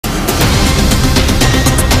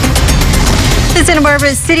The Santa Barbara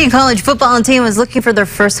City College football team was looking for their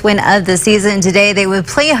first win of the season today. They would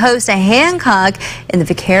play host to Hancock in the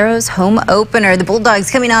Vaqueros home opener. The Bulldogs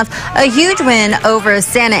coming off a huge win over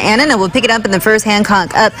Santa Ana, and will pick it up in the first.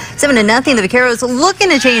 Hancock up 7-0. The Vaqueros looking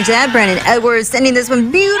to change that. Brandon Edwards sending this one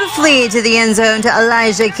beautifully to the end zone to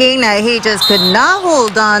Elijah King. Now, he just could not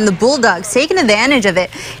hold on. The Bulldogs taking advantage of it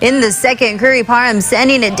in the second. Curry Parham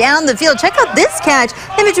sending it down the field. Check out this catch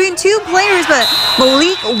in between two players, but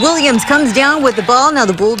Malik Williams comes down with the ball. Now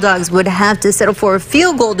the Bulldogs would have to settle for a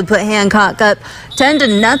field goal to put Hancock up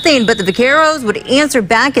 10-0, but the Vaqueros would answer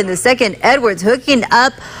back in the second. Edwards hooking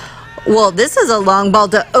up. Well, this is a long ball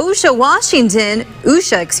to Usha,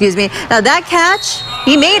 excuse me. Now that catch,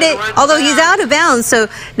 he made it, although he's out of bounds, so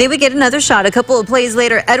they would get another shot. A couple of plays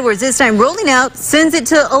later, Edwards this time rolling out, sends it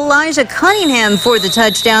to Elijah Cunningham for the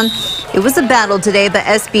touchdown. It was a battle today, but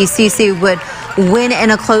Sbcc would win in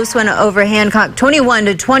a close one over Hancock,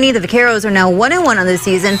 21-20. The Vaqueros are now 1-1 on the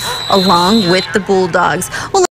season, along with the Bulldogs. Well,